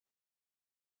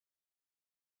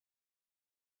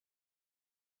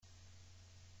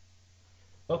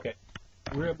Okay,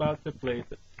 we're about to play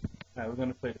we're going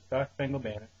to play the Star Spangled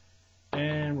Banner,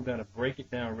 and we're going to break it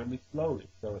down really slowly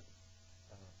so it's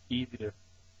easy to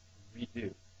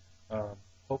redo.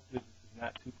 Hopefully this is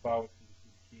not too far with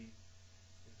the keys.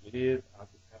 If it is, I'll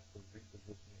just have to reposition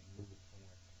it and move it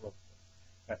somewhere closer.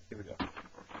 Alright, here we go.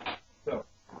 So,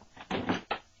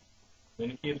 then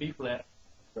the key of B flat.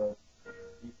 So,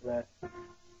 B flat,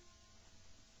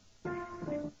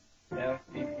 F,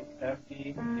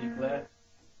 D, B flat.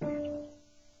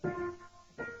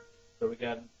 So we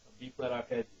got a B flat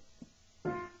arpeggio.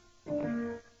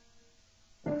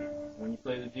 When you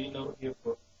play the G note here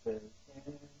for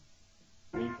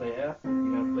when you play F, you're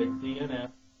gonna play C and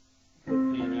F, play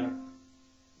C and F,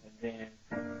 and then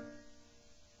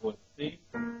for C,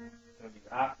 it's gonna be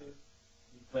the octave,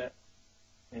 B flat,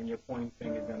 and your pointing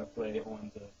finger is gonna play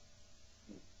on the D.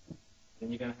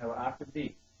 Then you're gonna have an octave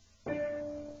D.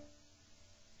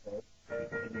 Okay,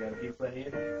 and you got a B flat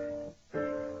here.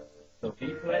 So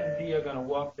B flat and D are going to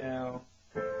walk down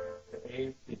to A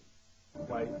and C.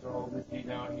 While you throw the G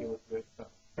down here with your thumb.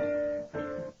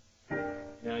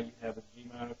 Now you have a G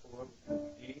minor chord, which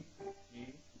is G,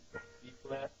 B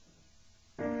flat.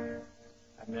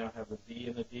 I now have a D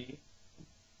and a D,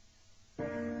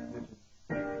 which is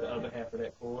the other half of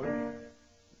that chord.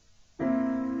 I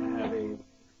have a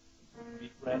B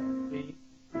flat, C,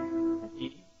 and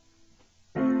E.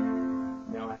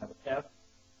 Now I have an F.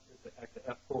 It's the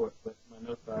F chord, but my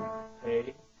notes are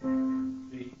A,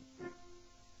 C,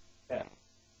 F.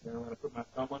 Then I'm going to put my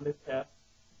thumb on this F.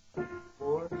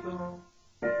 For so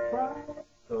right.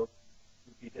 So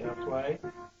repeat the F twice.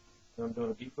 So I'm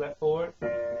doing a B flat chord.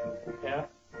 F,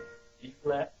 B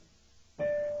flat,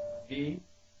 D,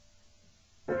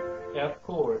 F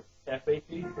chord, F A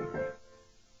C.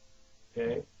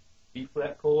 Okay. B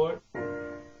flat chord.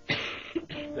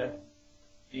 That's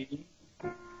D,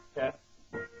 F,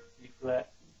 B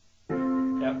flat,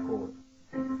 F chord,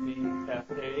 C, F,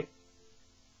 A.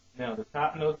 Now the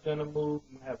top note's gonna move.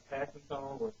 I'm gonna have a passing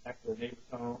tone, or actually a neighbor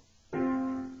tone.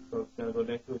 So it's gonna go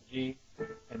next to a G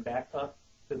and back up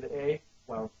to the A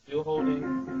while I'm still holding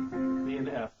C and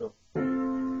the F. So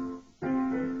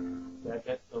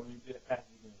that's so when you do that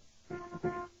passing again.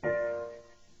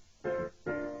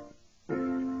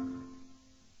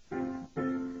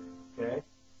 Okay.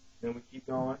 Then we keep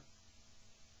going.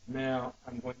 Now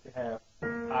I'm going to have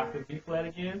octave B flat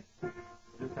again.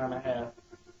 This time I have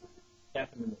F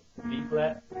in the middle. B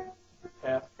flat,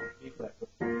 F, B flat.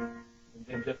 And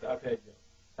then just the arpeggio.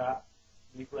 Top,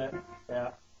 B flat,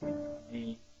 F,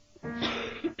 D,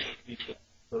 B flat.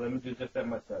 So let me do just that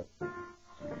much of it.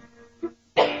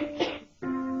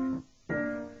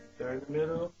 Third in the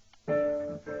middle.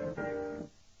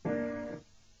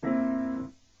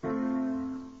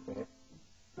 Okay.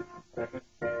 Second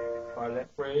part of that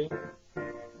phrase.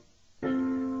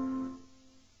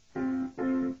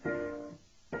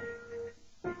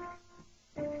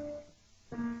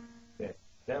 Okay.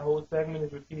 That whole segment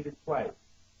is repeated twice.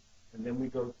 And then we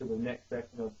go to the next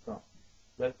section of the song.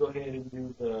 Let's go ahead and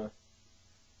do the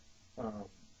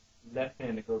left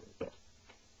hand that goes with that.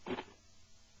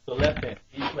 So left hand,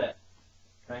 B flat.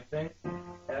 Same thing.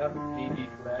 F, D, B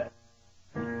flat.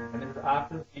 And this is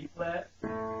octave, B flat,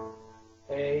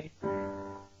 A,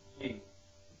 G.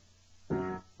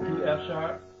 2 F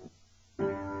sharps,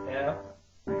 F,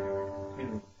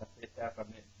 excuse me, I said F, I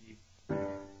meant G.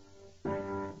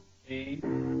 G,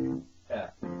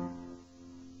 F.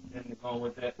 Then we're going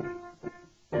with that.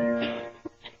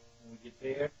 When we get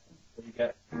there, so you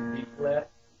got B flat,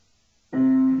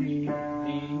 C, D,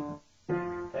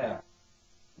 F.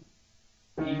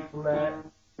 E flat,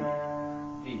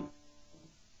 D.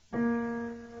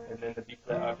 And then the B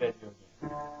flat arpeggio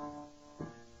again.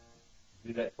 Do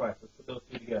that twice. Let's put those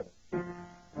two together. A,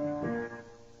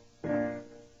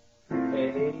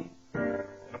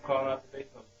 and I'm calling out the bass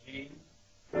note. G,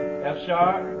 F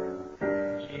sharp,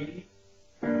 G,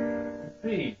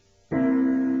 C,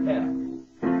 F.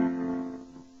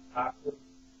 Octave,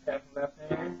 F left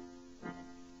hand.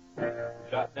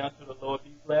 Drop down to the lower B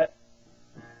flat.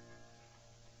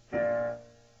 You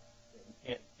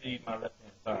can't see my left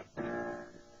hand, sorry.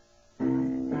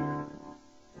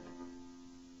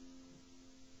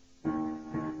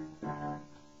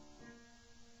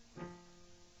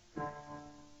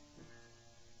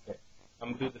 Okay. I'm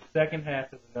going to do the second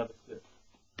half of another